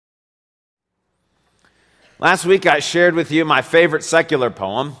Last week I shared with you my favorite secular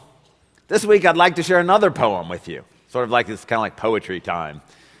poem. This week I'd like to share another poem with you. Sort of like it's kind of like poetry time.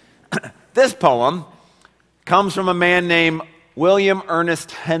 This poem comes from a man named William Ernest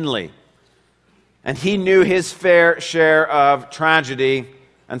Henley. And he knew his fair share of tragedy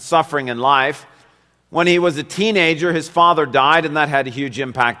and suffering in life. When he was a teenager, his father died, and that had a huge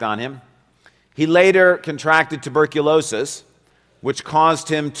impact on him. He later contracted tuberculosis, which caused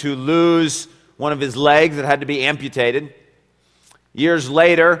him to lose one of his legs that had to be amputated. Years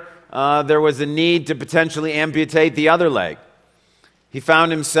later, there was a need to potentially amputate the other leg. He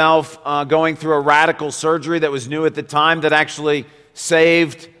found himself going through a radical surgery that was new at the time that actually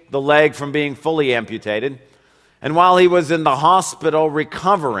saved the leg from being fully amputated. And while he was in the hospital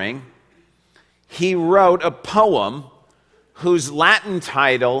recovering, he wrote a poem whose Latin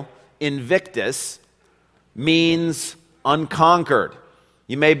title, Invictus, means unconquered.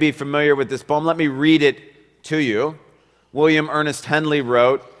 You may be familiar with this poem. Let me read it to you. William Ernest Henley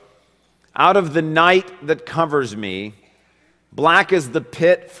wrote, "Out of the night that covers me, black as the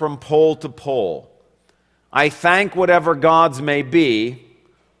pit from pole to pole, I thank whatever gods may be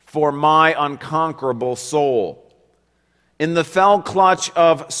for my unconquerable soul. In the fell clutch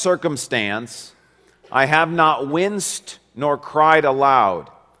of circumstance, I have not winced nor cried aloud.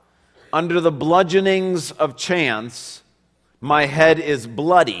 Under the bludgeonings of chance, my head is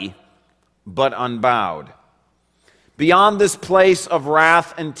bloody but unbowed. Beyond this place of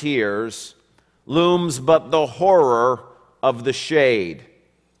wrath and tears looms but the horror of the shade,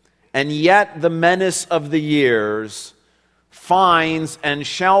 and yet the menace of the years finds and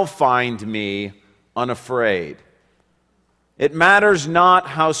shall find me unafraid. It matters not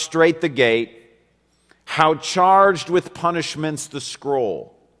how strait the gate, how charged with punishments the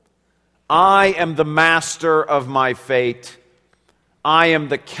scroll. I am the master of my fate. I am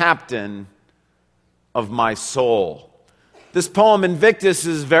the captain of my soul." This poem, Invictus,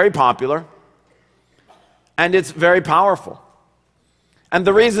 is very popular, and it's very powerful. And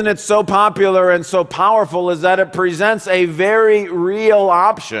the reason it's so popular and so powerful is that it presents a very real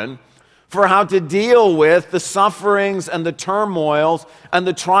option for how to deal with the sufferings and the turmoils and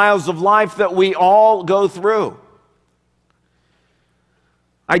the trials of life that we all go through.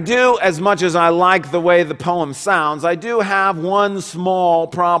 I do, as much as I like the way the poem sounds, I do have one small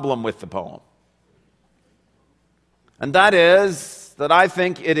problem with the poem. And that is that I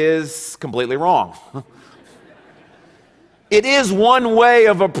think it is completely wrong. It is one way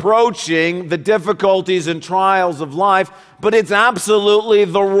of approaching the difficulties and trials of life, but it's absolutely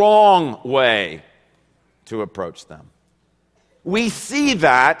the wrong way to approach them. We see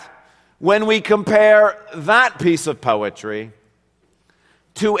that when we compare that piece of poetry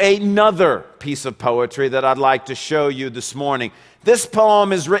to another piece of poetry that I'd like to show you this morning. This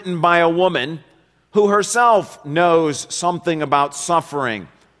poem is written by a woman who herself knows something about suffering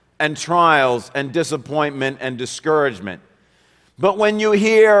and trials and disappointment and discouragement. But when you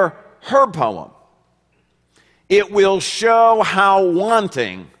hear her poem, it will show how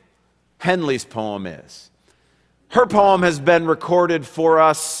wanting Henley's poem is. Her poem has been recorded for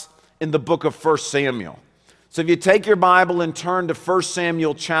us in the book of 1 Samuel. So if you take your Bible and turn to 1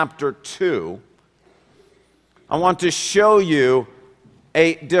 Samuel chapter 2, I want to show you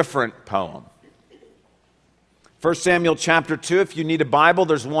a different poem. 1 Samuel chapter 2, if you need a Bible,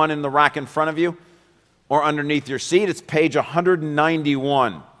 there's one in the rack in front of you or underneath your seat. It's page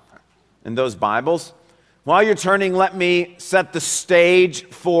 191 in those Bibles. While you're turning, let me set the stage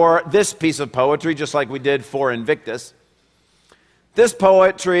for this piece of poetry, just like we did for Invictus. This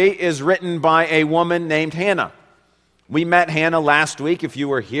poetry is written by a woman named Hannah. We met Hannah last week, if you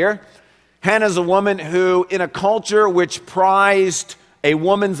were here. Hannah's a woman who, in a culture which prized a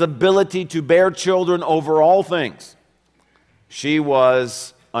woman's ability to bear children over all things, she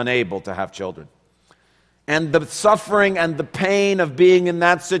was unable to have children. And the suffering and the pain of being in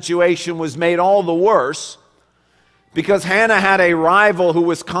that situation was made all the worse because Hannah had a rival who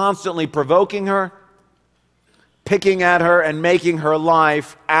was constantly provoking her, picking at her, and making her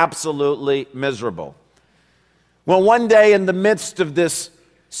life absolutely miserable. Well, one day in the midst of this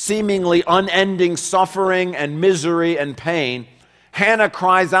seemingly unending suffering and misery and pain, Hannah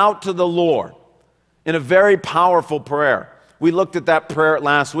cries out to the Lord in a very powerful prayer. We looked at that prayer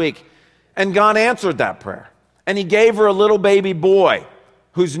last week, and God answered that prayer. And he gave her a little baby boy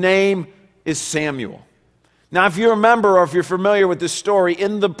whose name is Samuel. Now, if you remember or if you're familiar with this story,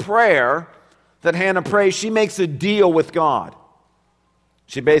 in the prayer that Hannah prays, she makes a deal with God.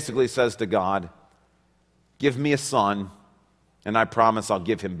 She basically says to God, "Give me a son, and I promise I'll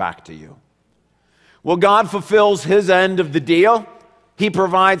give him back to you." Well, God fulfills his end of the deal. He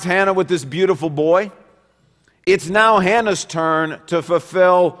provides Hannah with this beautiful boy. It's now Hannah's turn to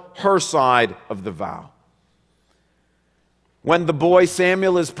fulfill her side of the vow. When the boy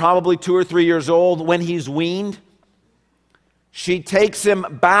Samuel is probably 2 or 3 years old, when he's weaned, she takes him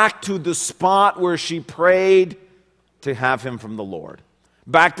back to the spot where she prayed to have him from the Lord,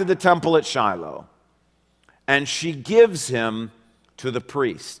 back to the temple at Shiloh. And she gives him to the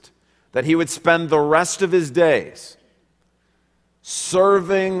priest, that he would spend the rest of his days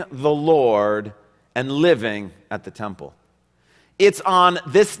serving the Lord and living at the temple. It's on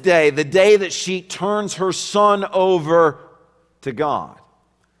this day, the day that she turns her son over to God,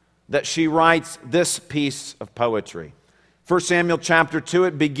 that she writes this piece of poetry. 1 Samuel chapter 2,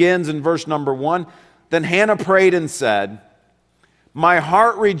 it begins in verse number 1. Then Hannah prayed and said, "My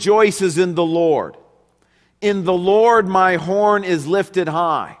heart rejoices in the Lord. In the Lord my horn is lifted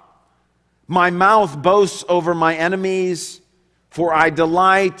high. My mouth boasts over my enemies, for I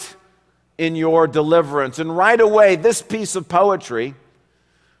delight in your deliverance." And right away, this piece of poetry,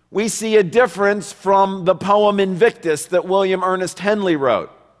 we see a difference from the poem Invictus that William Ernest Henley wrote.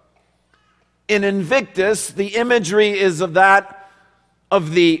 In Invictus, the imagery is of that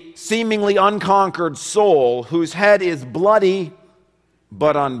of the seemingly unconquered soul whose head is bloody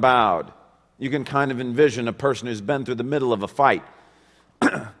but unbowed. You can kind of envision a person who's been through the middle of a fight,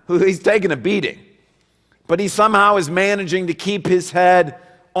 who he's taken a beating, but he somehow is managing to keep his head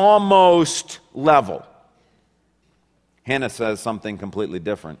almost level. Hannah says something completely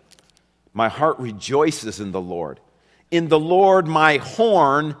different. My heart rejoices in the Lord. In the Lord my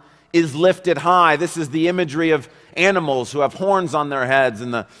horn is lifted high. This is the imagery of animals who have horns on their heads,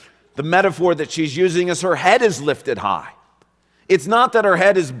 and the metaphor that she's using is her head is lifted high. It's not that her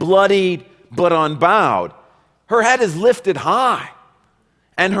head is bloodied but unbowed. Her head is lifted high,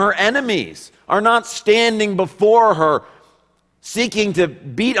 and her enemies are not standing before her seeking to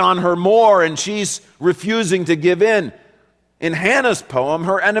beat on her more, and she's refusing to give in. In Hannah's poem,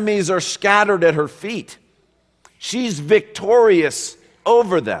 her enemies are scattered at her feet. She's victorious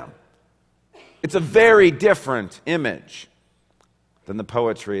over them. It's a very different image than the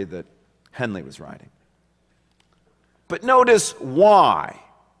poetry that Henley was writing. But notice why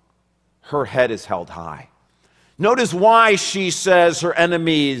her head is held high. Notice why she says her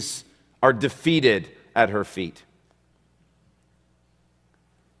enemies are defeated at her feet.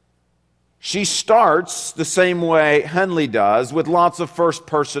 She starts the same way Henley does, with lots of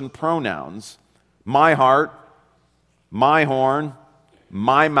first-person pronouns. My heart, my horn,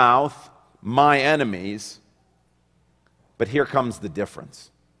 my mouth, my enemies. But here comes the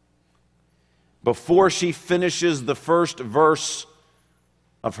difference. Before she finishes the first verse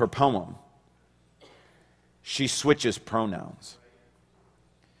of her poem, she switches pronouns.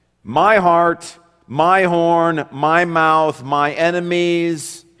 My heart, my horn, my mouth, my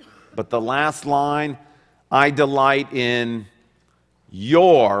enemies. But the last line, I delight in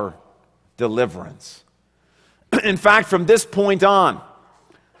your deliverance. In fact, from this point on,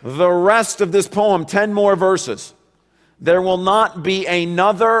 the rest of this poem, 10 more verses, there will not be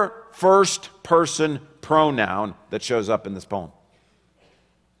another first-person pronoun that shows up in this poem.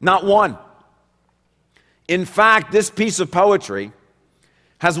 Not one. In fact, this piece of poetry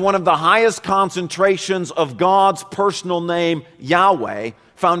has one of the highest concentrations of God's personal name, Yahweh,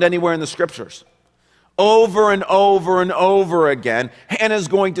 found anywhere in the Scriptures. Over and over and over again, Hannah's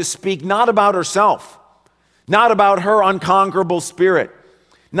going to speak not about herself, not about her unconquerable spirit,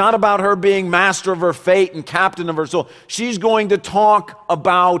 not about her being master of her fate and captain of her soul. She's going to talk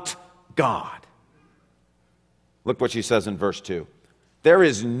about God. Look what she says in verse 2. There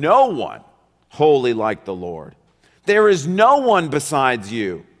is no one holy like the Lord. There is no one besides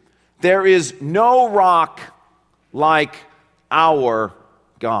you. There is no rock like our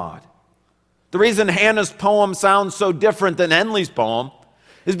God. The reason Hannah's poem sounds so different than Henley's poem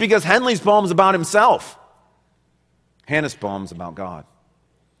is because Henley's poem is about himself. Hannah's poem is about God.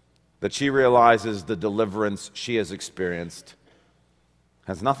 That she realizes the deliverance she has experienced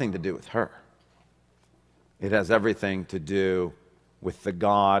has nothing to do with her. It has everything to do with the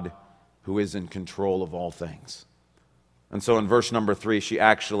God who is in control of all things. And so in verse number 3, she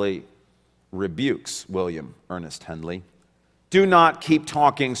actually rebukes William Ernest Henley. Do not keep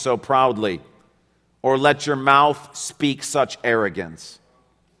talking so proudly, or let your mouth speak such arrogance.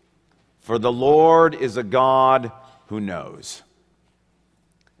 For the Lord is a God who knows,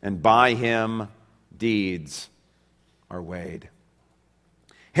 and by him deeds are weighed.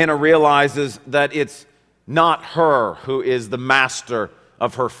 Hannah realizes that it's not her who is the master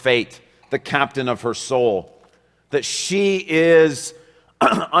of her fate, the captain of her soul, that she is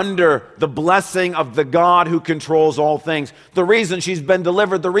under the blessing of the God who controls all things. The reason she's been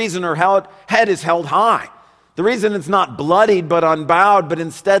delivered, the reason her head is held high, The reason it's not bloodied but unbowed, but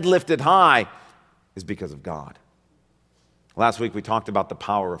instead lifted high, is because of God. Last week we talked about the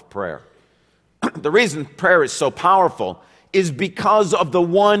power of prayer. The reason prayer is so powerful is because of the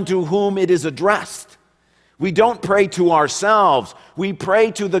one to whom it is addressed. We don't pray to ourselves. We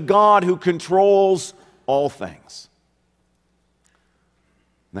pray to the God who controls all things.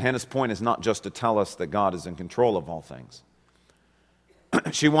 Now, Hannah's point is not just to tell us that God is in control of all things.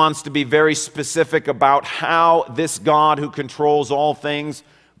 She wants to be very specific about how this God who controls all things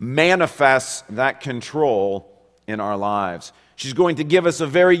manifests that control in our lives. She's going to give us a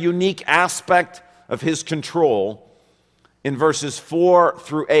very unique aspect of His control in verses 4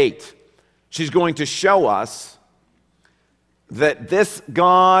 through 8. She's going to show us that this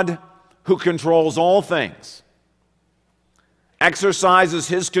God who controls all things exercises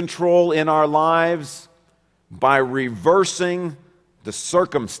His control in our lives by reversing the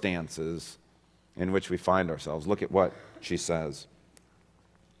circumstances in which we find ourselves. Look at what she says.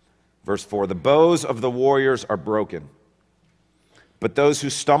 Verse 4, the bows of the warriors are broken, but those who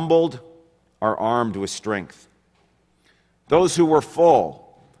stumbled are armed with strength. Those who were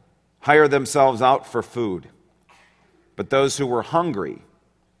full hire themselves out for food, but those who were hungry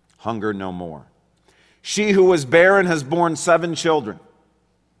hunger no more. She who was barren has borne 7 children,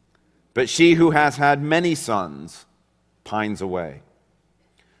 but she who has had many sons pines away.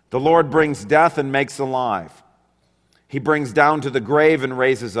 The Lord brings death and makes alive. He brings down to the grave and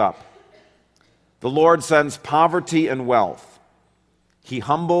raises up. The Lord sends poverty and wealth. He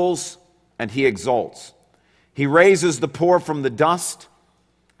humbles and He exalts. He raises the poor from the dust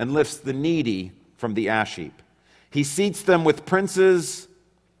and lifts the needy from the ash heap. He seats them with princes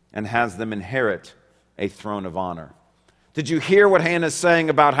and has them inherit a throne of honor. Did you hear what Hannah's saying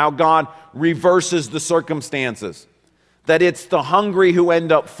about how God reverses the circumstances? That it's the hungry who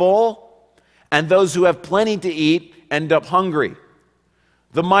end up full, and those who have plenty to eat end up hungry.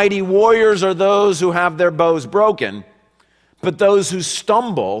 The mighty warriors are those who have their bows broken, but those who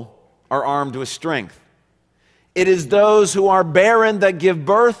stumble are armed with strength. It is those who are barren that give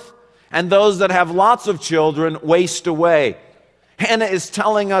birth, and those that have lots of children waste away. Hannah is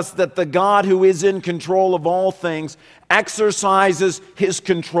telling us that the God who is in control of all things exercises His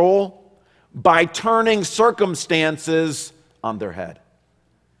control by turning circumstances on their head.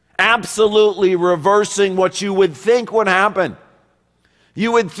 Absolutely reversing what you would think would happen.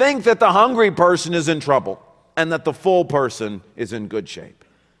 You would think that the hungry person is in trouble and that the full person is in good shape.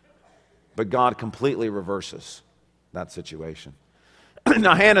 But God completely reverses that situation.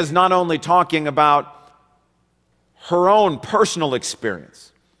 Now, Hannah's not only talking about her own personal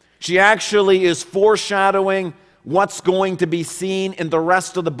experience. She actually is foreshadowing what's going to be seen in the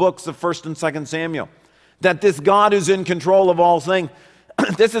rest of the books of 1st and 2nd Samuel. That this God who's in control of all things,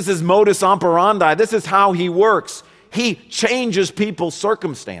 this is His modus operandi. This is how He works. He changes people's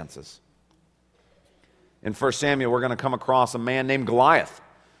circumstances. In 1 Samuel, we're going to come across a man named Goliath,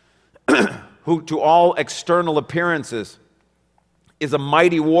 who to all external appearances is a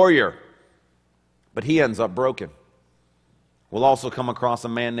mighty warrior, but he ends up broken. We'll also come across a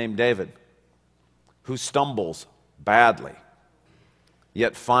man named David, who stumbles badly,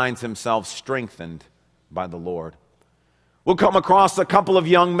 yet finds himself strengthened by the Lord. We'll come across a couple of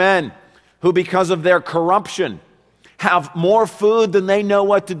young men who, because of their corruption, have more food than they know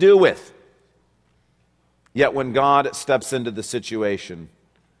what to do with. Yet when God steps into the situation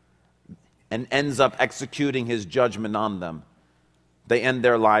and ends up executing His judgment on them, they end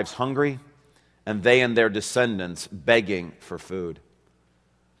their lives hungry, and they and their descendants begging for food.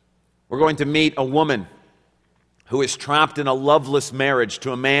 We're going to meet a woman who is trapped in a loveless marriage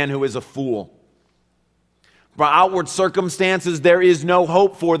to a man who is a fool. By outward circumstances, there is no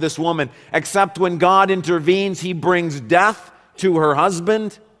hope for this woman, except when God intervenes, He brings death to her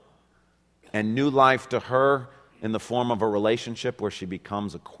husband and new life to her in the form of a relationship where she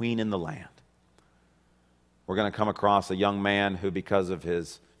becomes a queen in the land. We're going to come across a young man who, because of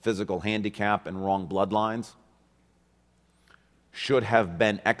his physical handicap and wrong bloodlines, should have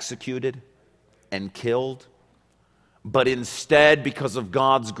been executed and killed. But instead, because of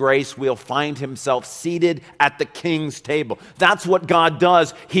God's grace, will find himself seated at the king's table. That's what God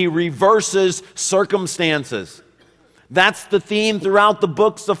does. He reverses circumstances. That's the theme throughout the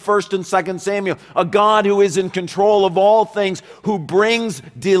books of 1st and 2nd Samuel. A God who is in control of all things, who brings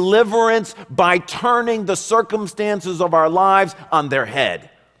deliverance by turning the circumstances of our lives on their head.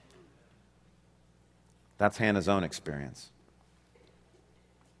 That's Hannah's own experience.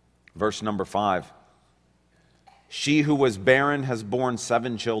 Verse number 5. She who was barren has borne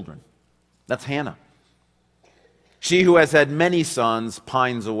 7 children. That's Hannah. She who has had many sons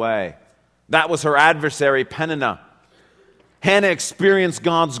pines away. That was her adversary, Peninnah. Hannah experienced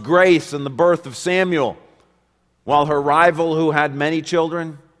God's grace in the birth of Samuel, while her rival, who had many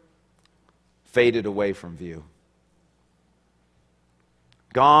children, faded away from view.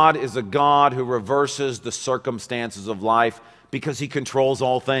 God is a God who reverses the circumstances of life because He controls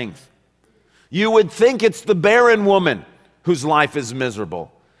all things. You would think it's the barren woman whose life is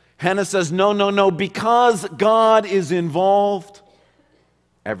miserable. Hannah says, no, no, no, because God is involved,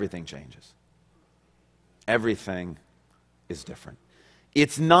 everything changes. Everything is different.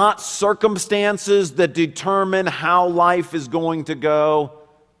 It's not circumstances that determine how life is going to go.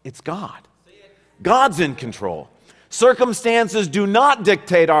 It's God. God's in control. Circumstances do not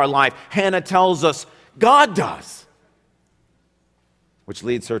dictate our life. Hannah tells us God does. Which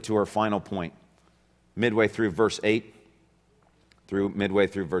leads her to her final point, midway through verse 8 through midway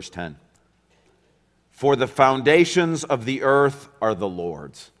through verse 10. For the foundations of the earth are the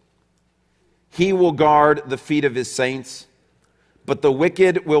Lord's. He will guard the feet of His saints, but the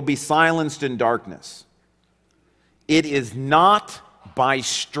wicked will be silenced in darkness. It is not by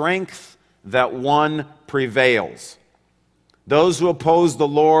strength that one prevails. Those who oppose the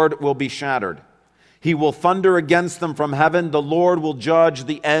Lord will be shattered. He will thunder against them from heaven. The Lord will judge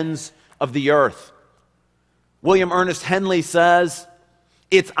the ends of the earth. William Ernest Henley says,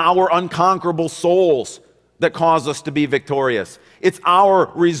 it's our unconquerable souls that cause us to be victorious. It's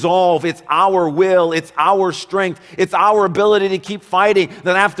our resolve, it's our will, it's our strength, it's our ability to keep fighting,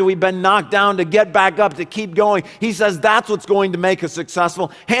 that after we've been knocked down to get back up, to keep going. He says that's what's going to make us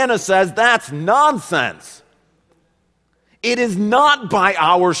successful. Hannah says that's nonsense. It is not by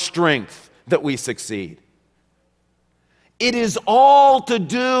our strength that we succeed. It is all to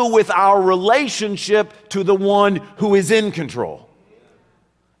do with our relationship to the one who is in control.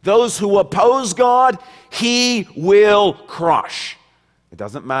 Those who oppose God, He will crush. It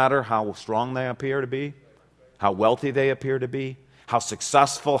doesn't matter how strong they appear to be, how wealthy they appear to be, how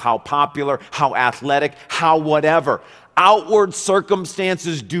successful, how popular, how athletic, how whatever. Outward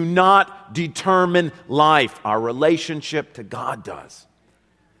circumstances do not determine life. Our relationship to God does.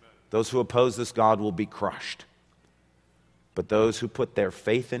 Those who oppose this God will be crushed. But those who put their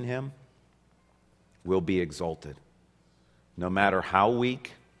faith in Him will be exalted. No matter how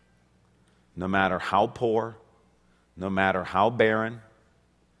weak, no matter how poor, no matter how barren,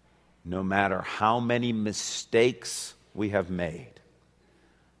 no matter how many mistakes we have made,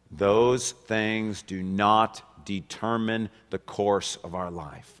 those things do not determine the course of our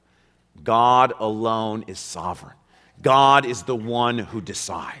life. God alone is sovereign. God is the one who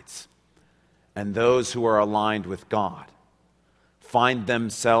decides. And those who are aligned with God find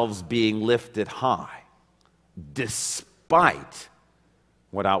themselves being lifted high despite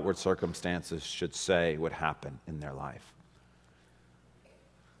what outward circumstances should say would happen in their life.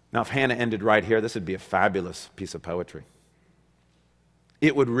 Now, if Hannah ended right here, this would be a fabulous piece of poetry.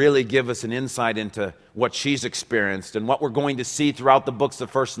 It would really give us an insight into what she's experienced and what we're going to see throughout the books of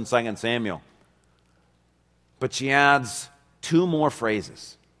 1st and 2nd Samuel. But she adds two more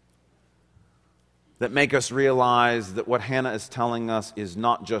phrases that make us realize that what Hannah is telling us is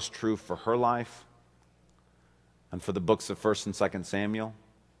not just true for her life and for the books of 1st and 2nd Samuel,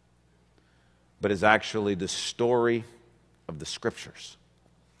 but is actually the story of the Scriptures.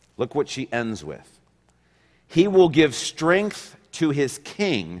 Look what she ends with. He will give strength to His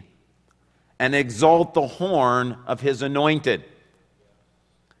king and exalt the horn of His anointed.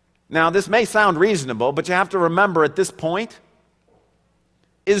 Now, this may sound reasonable, but you have to remember at this point,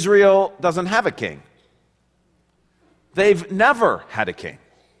 Israel doesn't have a king. They've never had a king.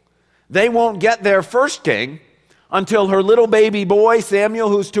 They won't get their first king until her little baby boy, Samuel,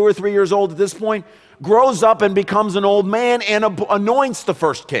 who's 2 or 3 years old at this point, grows up and becomes an old man and anoints the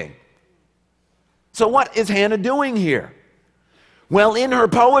first king. So what is Hannah doing here? Well, in her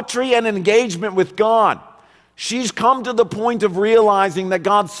poetry and engagement with God, she's come to the point of realizing that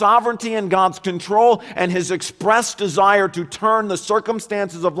God's sovereignty and God's control and His expressed desire to turn the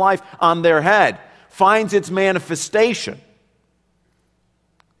circumstances of life on their head finds its manifestation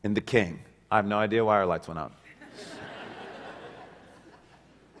in the king. I have no idea why our lights went out.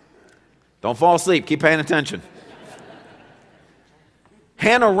 Don't fall asleep. Keep paying attention.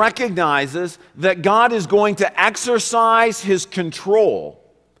 Hannah recognizes that God is going to exercise His control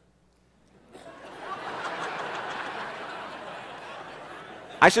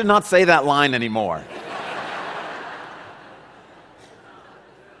I should not say that line anymore.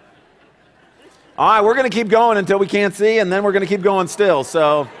 All right, we're going to keep going until we can't see, and then we're going to keep going still.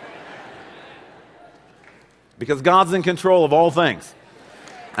 So, because God's in control of all things,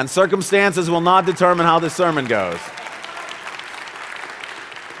 and circumstances will not determine how this sermon goes.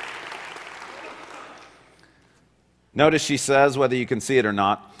 Notice she says, whether you can see it or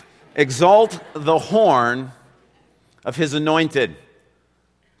not, exalt the horn of his anointed.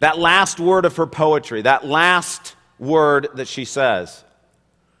 That last word of her poetry, that last word that she says,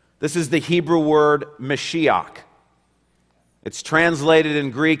 this is the Hebrew word Mashiach. It's translated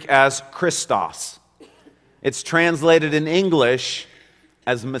in Greek as Christos. It's translated in English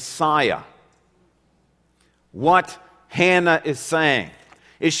as Messiah. What Hannah is saying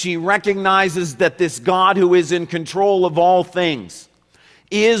is she recognizes that this God who is in control of all things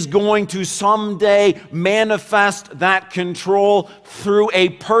is going to someday manifest that control through a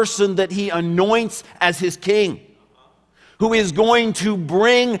person that he anoints as his king, who is going to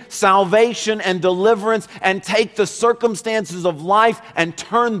bring salvation and deliverance and take the circumstances of life and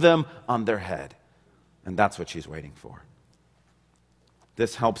turn them on their head. And that's what she's waiting for.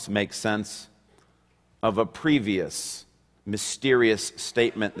 This helps make sense of a previous mysterious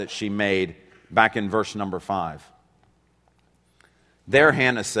statement that she made back in verse number 5. There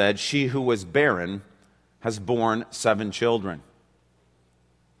Hannah said, "She who was barren has borne 7 children."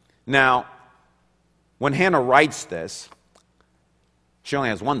 Now, when Hannah writes this, she only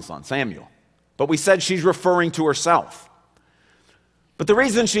has one son, Samuel. But we said she's referring to herself. But the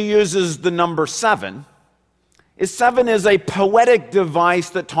reason she uses the number 7 is 7 is a poetic device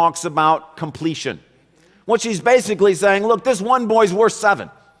that talks about completion. What she's basically saying, look, this one boy's worth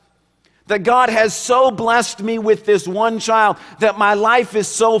 7. That God has so blessed me with this one child that my life is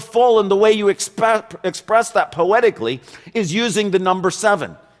so full, and the way you express that poetically is using the number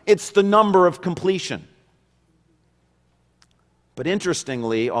 7. It's the number of completion. But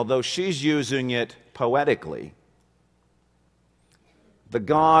interestingly, although she's using it poetically, the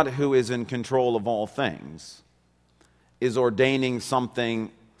God who is in control of all things is ordaining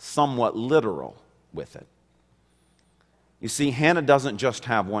something somewhat literal with it. You see, Hannah doesn't just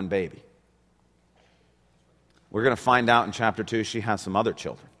have one baby. We're going to find out in chapter 2 she has some other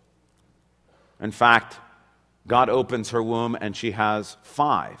children. In fact, God opens her womb and she has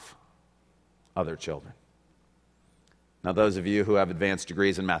 5 other children. Now, those of you who have advanced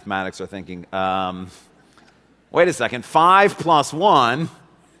degrees in mathematics are thinking, wait a second, 5 plus 1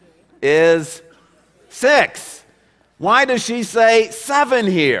 is 6. Why does she say 7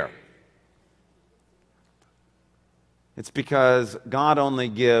 here? It's because God only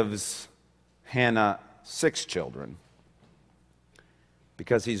gives Hannah 6 children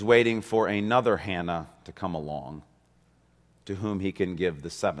because he's waiting for another Hannah to come along to whom he can give the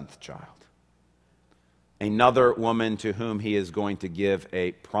 7th child. Another woman to whom he is going to give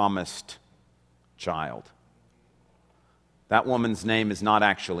a promised child. That woman's name is not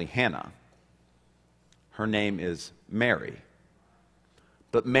actually Hannah. Her name is Mary.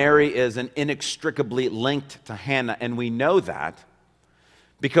 But Mary is inextricably linked to Hannah, and we know that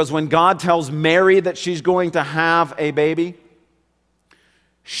because when God tells Mary that she's going to have a baby,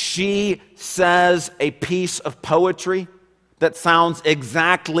 she says a piece of poetry that sounds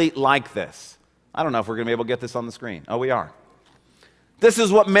exactly like this. I don't know if we're going to be able to get this on the screen. Oh, we are. This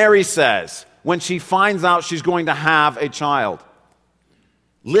is what Mary says when she finds out she's going to have a child.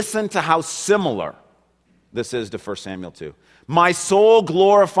 Listen to how similar this is to 1 Samuel 2. My soul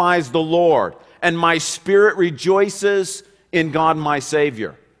glorifies the Lord, and my spirit rejoices in God my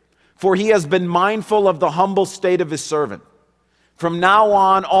Savior. For he has been mindful of the humble state of his servant. From now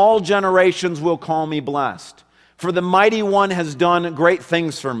on, all generations will call me blessed. For the Mighty One has done great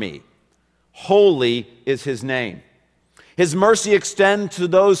things for me. Holy is his name. His mercy extends to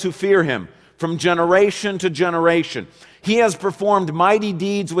those who fear him from generation to generation. He has performed mighty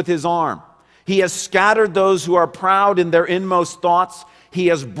deeds with his arm. He has scattered those who are proud in their inmost thoughts. He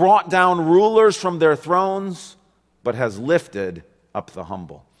has brought down rulers from their thrones, but has lifted up the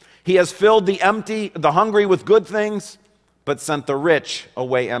humble. He has filled the hungry with good things, but sent the rich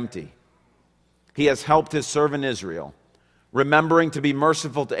away empty. He has helped his servant Israel, remembering to be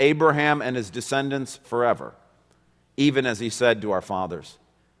merciful to Abraham and his descendants forever, even as he said to our fathers.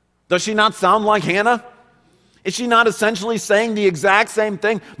 Does she not sound like Hannah? Is she not essentially saying the exact same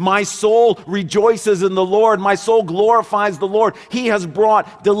thing? My soul rejoices in the Lord. My soul glorifies the Lord. He has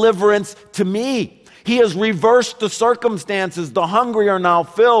brought deliverance to me. He has reversed the circumstances. The hungry are now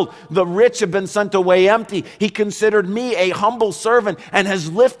filled. The rich have been sent away empty. He considered me a humble servant and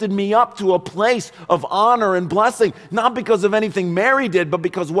has lifted me up to a place of honor and blessing, not because of anything Mary did, but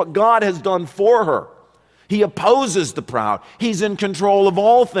because what God has done for her. He opposes the proud. He's in control of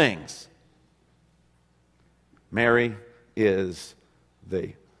all things. Mary is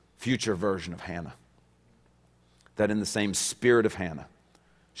the future version of Hannah. That in the same spirit of Hannah,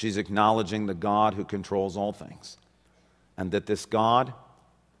 she's acknowledging the God who controls all things. And that this God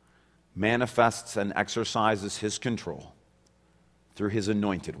manifests and exercises his control through his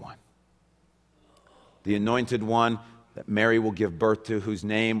anointed one. The anointed one that Mary will give birth to, whose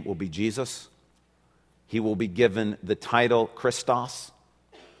name will be Jesus. He will be given the title Christos,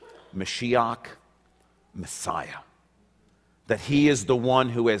 Mashiach, Messiah. That he is the one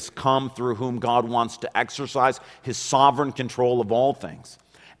who has come through whom God wants to exercise his sovereign control of all things.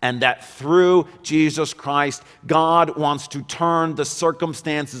 And that through Jesus Christ, God wants to turn the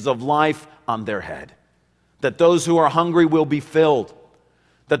circumstances of life on their head. That those who are hungry will be filled.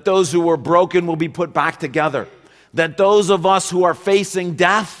 That those who are broken will be put back together. That those of us who are facing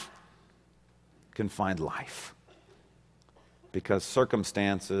death can find life. Because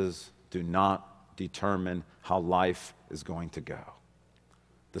circumstances do not determine how life is going to go.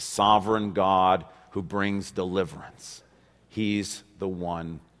 The sovereign God who brings deliverance, he's the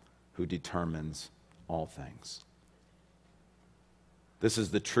one who determines all things. This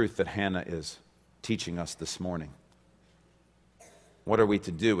is the truth that Hannah is teaching us this morning. What are we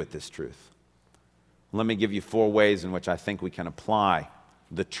to do with this truth? Let me give you 4 ways in which I think we can apply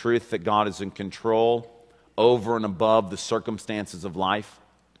the truth that God is in control over and above the circumstances of life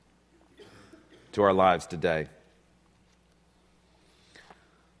to our lives today.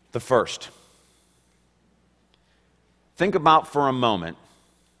 The first, think about for a moment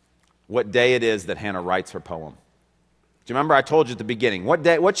what day it is that Hannah writes her poem. Do you remember I told you at the beginning?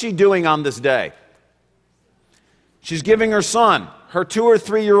 What's she doing on this day? She's giving her son, her 2 or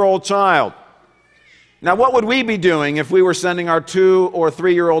 3-year-old child. Now, what would we be doing if we were sending our 2 or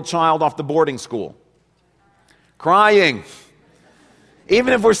 3-year-old child off to boarding school? Crying.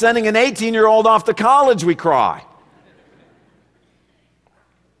 Even if we're sending an 18-year-old off to college, we cry.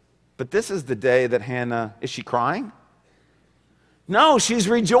 But this is the day that Hannah, is she crying? No, she's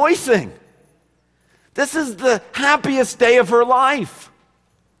rejoicing. This is the happiest day of her life.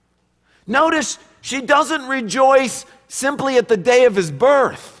 Notice, she doesn't rejoice simply at the day of his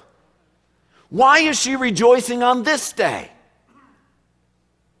birth. Why is she rejoicing on this day?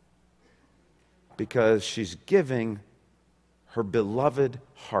 Because she's giving her beloved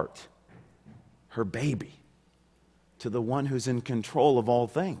heart, her baby, to the one who's in control of all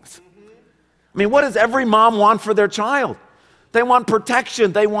things. I mean, what does every mom want for their child? They want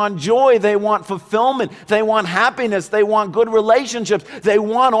protection, they want joy, they want fulfillment, they want happiness, they want good relationships, they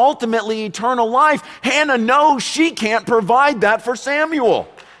want ultimately eternal life. Hannah knows she can't provide that for Samuel.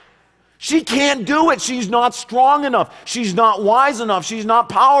 She can't do it. She's not strong enough. She's not wise enough. She's not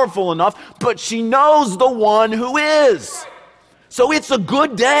powerful enough, but she knows the one who is. So it's a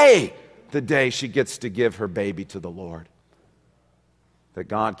good day, the day she gets to give her baby to the Lord. That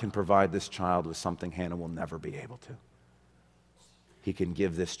God can provide this child with something Hannah will never be able to. He can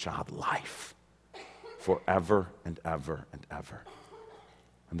give this child life forever and ever and ever.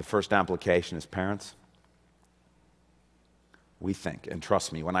 And the first application is, parents, we think, and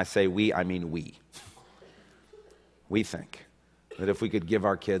trust me, when I say we, I mean we. We think that if we could give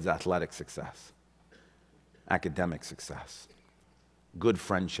our kids athletic success, academic success, good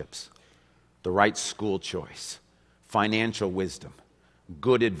friendships, the right school choice, financial wisdom,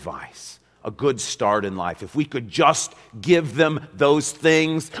 good advice, a good start in life, if we could just give them those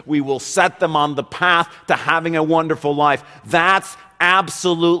things, we will set them on the path to having a wonderful life. That's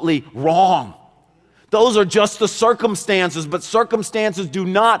absolutely wrong. Those are just the circumstances, but circumstances do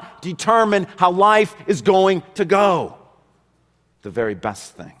not determine how life is going to go. The very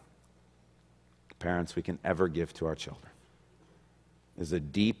best thing, parents, we can ever give to our children is a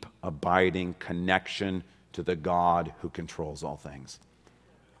deep, abiding connection to the God who controls all things.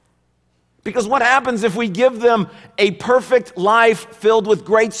 Because what happens if we give them a perfect life filled with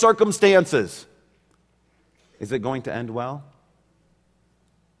great circumstances? Is it going to end well?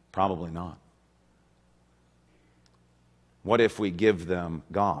 Probably not. What if we give them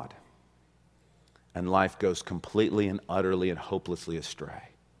God and life goes completely and utterly and hopelessly astray?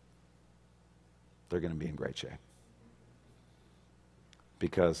 They're going to be in great shape.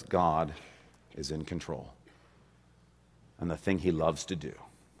 Because God is in control. And the thing he loves to do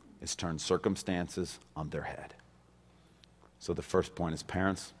is turn circumstances on their head. So the first point is,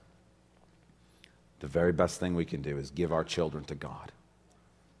 parents, the very best thing we can do is give our children to God.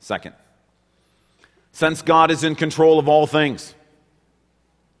 Second, since God is in control of all things,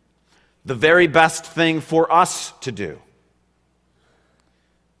 the very best thing for us to do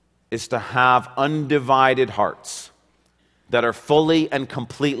is to have undivided hearts that are fully and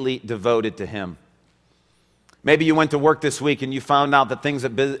completely devoted to him. Maybe you went to work this week and you found out that things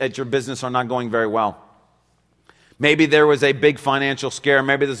at your business are not going very well. Maybe there was a big financial scare.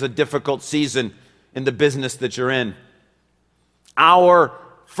 Maybe there's a difficult season in the business that you're in. Our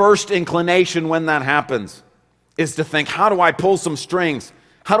first inclination when that happens is to think, how do I pull some strings?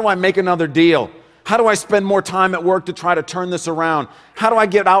 How do I make another deal? How do I spend more time at work to try to turn this around? How do I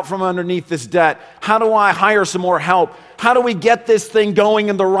get out from underneath this debt? How do I hire some more help? How do we get this thing going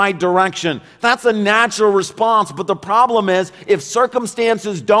in the right direction? That's a natural response, but the problem is if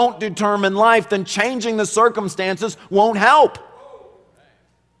circumstances don't determine life, then changing the circumstances won't help.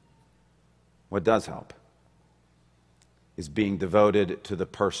 What does help is being devoted to the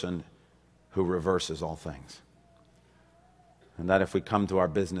person who reverses all things. And that if we come to our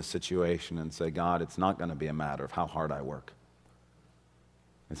business situation and say, God, it's not going to be a matter of how hard I work.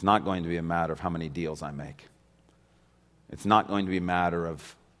 It's not going to be a matter of how many deals I make. It's not going to be a matter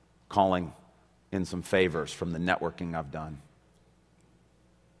of calling in some favors from the networking I've done.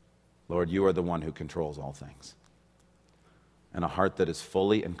 Lord, you are the one who controls all things. And a heart that is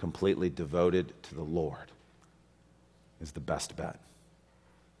fully and completely devoted to the Lord is the best bet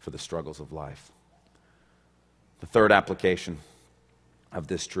for the struggles of life. The third application of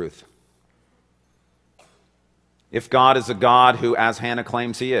this truth. If God is a God who, as Hannah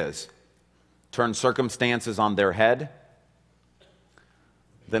claims he is, turns circumstances on their head,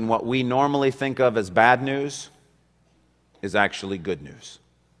 then what we normally think of as bad news is actually good news.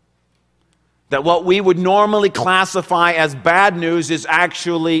 That what we would normally classify as bad news is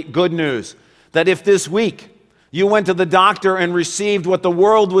actually good news. That if this week you went to the doctor and received what the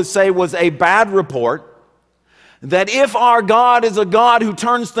world would say was a bad report, that if our God is a God who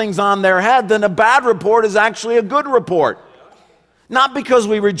turns things on their head, then a bad report is actually a good report. Not because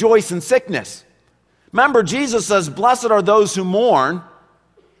we rejoice in sickness. Remember, Jesus says, blessed are those who mourn,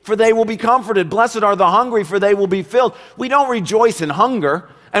 for they will be comforted. Blessed are the hungry, for they will be filled. We don't rejoice in hunger,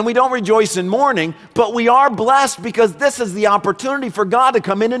 and we don't rejoice in mourning, but we are blessed because this is the opportunity for God to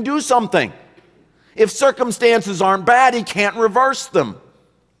come in and do something. If circumstances aren't bad, he can't reverse them.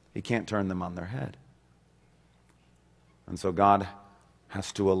 He can't turn them on their head. And so God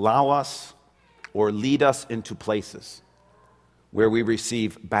has to allow us or lead us into places where we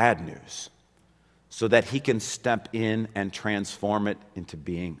receive bad news so that he can step in and transform it into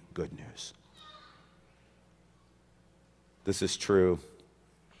being good news. This is true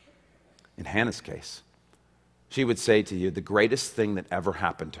in Hannah's case. She would say to you, the greatest thing that ever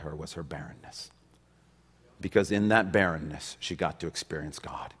happened to her was her barrenness. Because in that barrenness, she got to experience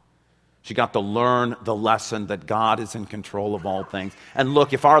God. She got to learn the lesson that God is in control of all things. And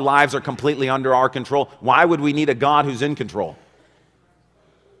look, if our lives are completely under our control, why would we need a God who's in control?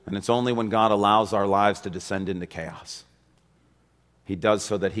 And it's only when God allows our lives to descend into chaos. He does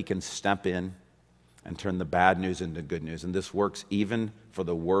so that he can step in and turn the bad news into good news. And this works even for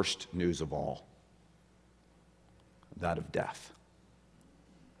the worst news of all, that of death.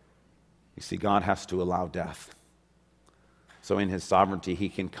 You see, God has to allow death. So in his sovereignty, he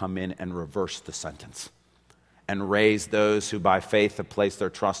can come in and reverse the sentence and raise those who by faith have placed their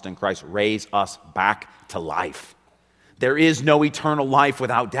trust in Christ, raise us back to life. There is no eternal life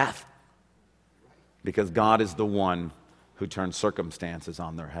without death because God is the one who turns circumstances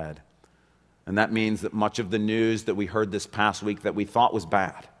on their head. And that means that much of the news that we heard this past week that we thought was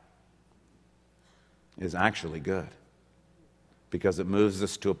bad is actually good because it moves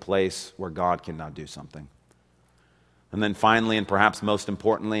us to a place where God can now do something. And then finally, and perhaps most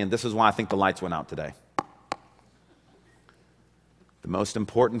importantly, and this is why I think the lights went out today, the most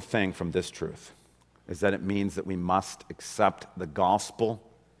important thing from this truth is that it means that we must accept the gospel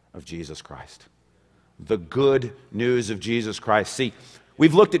of Jesus Christ. The good news of Jesus Christ. See,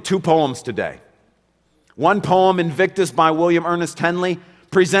 we've looked at two poems today. One poem, Invictus by William Ernest Henley,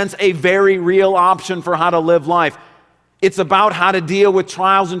 presents a very real option for how to live life. It's about how to deal with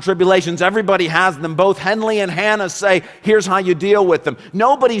trials and tribulations. Everybody has them. Both Henley and Hannah say, here's how you deal with them.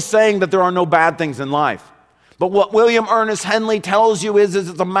 Nobody's saying that there are no bad things in life. But what William Ernest Henley tells you is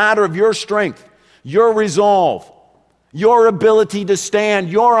it's a matter of your strength, your resolve, your ability to stand,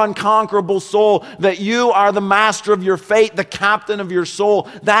 your unconquerable soul, that you are the master of your fate, the captain of your soul.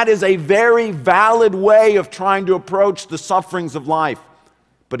 That is a very valid way of trying to approach the sufferings of life.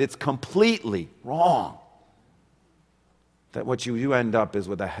 But it's completely wrong. That what you end up is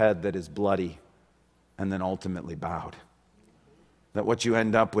with a head that is bloody and then ultimately bowed. That what you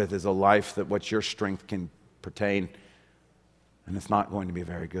end up with is a life that what your strength can pertain, and it's not going to be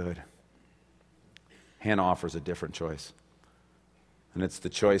very good. Hannah offers a different choice. And it's the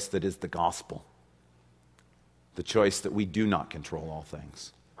choice that is the gospel. The choice that we do not control all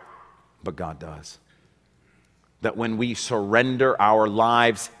things, but God does. That when we surrender our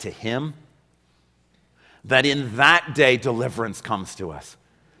lives to him, that in that day deliverance comes to us.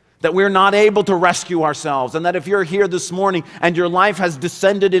 that we're not able to rescue ourselves, and that if you're here this morning and your life has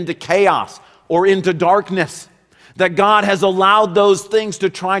descended into chaos or into darkness, that God has allowed those things to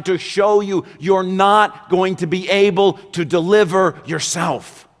try to show you you're not going to be able to deliver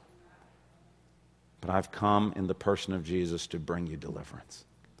yourself. But I've come in the person of Jesus to bring you deliverance.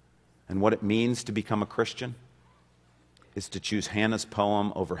 And what it means to become a Christian is to choose Hannah's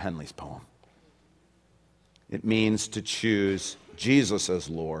poem over Henley's poem. It means to choose Jesus as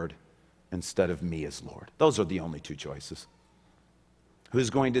Lord instead of me as Lord. Those are the only two choices. Who's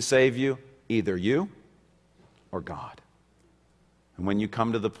going to save you? Either you or God. And when you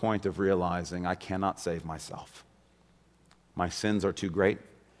come to the point of realizing, I cannot save myself, my sins are too great,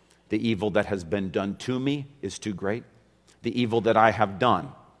 the evil that has been done to me is too great, the evil that I have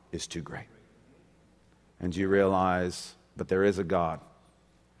done is too great. And you realize, but there is a God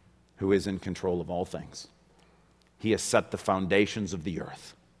who is in control of all things. He has set the foundations of the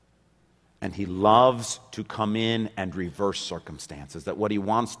earth. And he loves to come in and reverse circumstances. That what he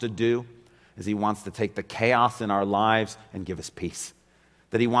wants to do is he wants to take the chaos in our lives and give us peace.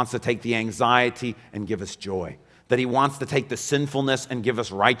 That he wants to take the anxiety and give us joy. That he wants to take the sinfulness and give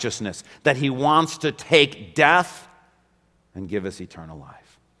us righteousness. That he wants to take death and give us eternal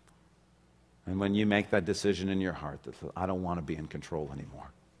life. And when you make that decision in your heart, that I don't want to be in control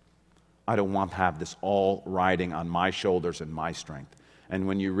anymore. I don't want to have this all riding on my shoulders and my strength. And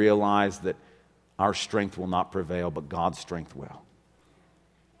when you realize that our strength will not prevail, but God's strength will,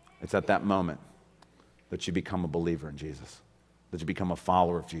 it's at that moment that you become a believer in Jesus, that you become a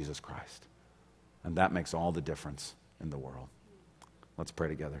follower of Jesus Christ. And that makes all the difference in the world. Let's pray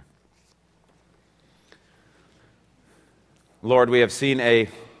together. Lord, we have seen a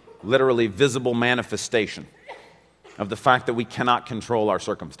literally visible manifestation of the fact that we cannot control our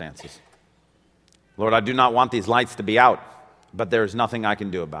circumstances. Lord, I do not want these lights to be out, but there is nothing I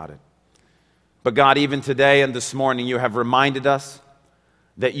can do about it. But God, even today and this morning, you have reminded us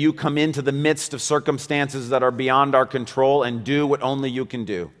that you come into the midst of circumstances that are beyond our control and do what only you can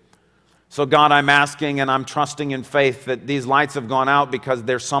do. So God, I'm asking and I'm trusting in faith that these lights have gone out because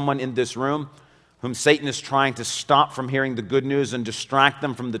there's someone in this room whom Satan is trying to stop from hearing the good news and distract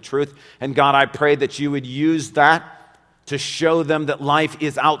them from the truth. And God, I pray that you would use that to show them that life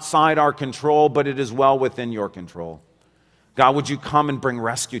is outside our control, but it is well within your control. God, would you come and bring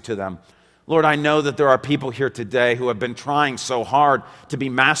rescue to them? Lord, I know that there are people here today who have been trying so hard to be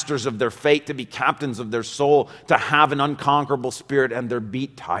masters of their fate, to be captains of their soul, to have an unconquerable spirit, and they're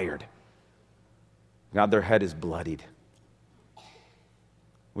beat tired. God, their head is bloodied.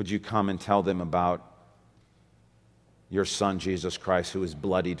 Would you come and tell them about your Son, Jesus Christ, who is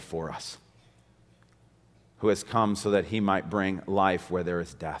bloodied for us, who has come so that he might bring life where there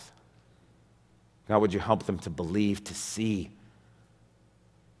is death. God, would you help them to believe, to see?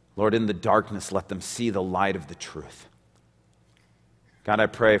 Lord, in the darkness, let them see the light of the truth. God, I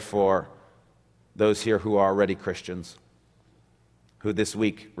pray for those here who are already Christians, who this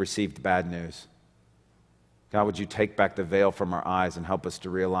week received bad news. God, would you take back the veil from our eyes and help us to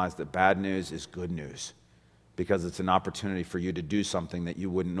realize that bad news is good news because it's an opportunity for you to do something that you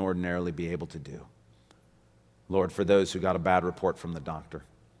wouldn't ordinarily be able to do. Lord, for those who got a bad report from the doctor,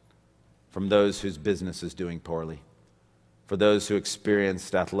 from those whose business is doing poorly, for those who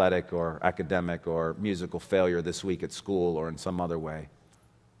experienced athletic or academic or musical failure this week at school or in some other way.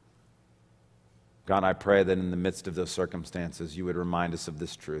 God, I pray that in the midst of those circumstances, you would remind us of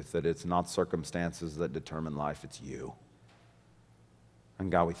this truth, that it's not circumstances that determine life, it's you. And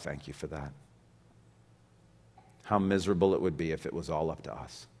God, we thank you for that. How miserable it would be if it was all up to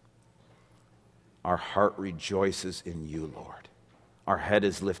us. Our heart rejoices in you, Lord. Our head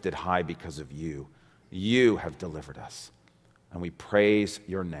is lifted high because of you. You have delivered us. And we praise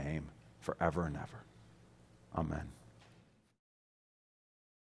your name forever and ever. Amen.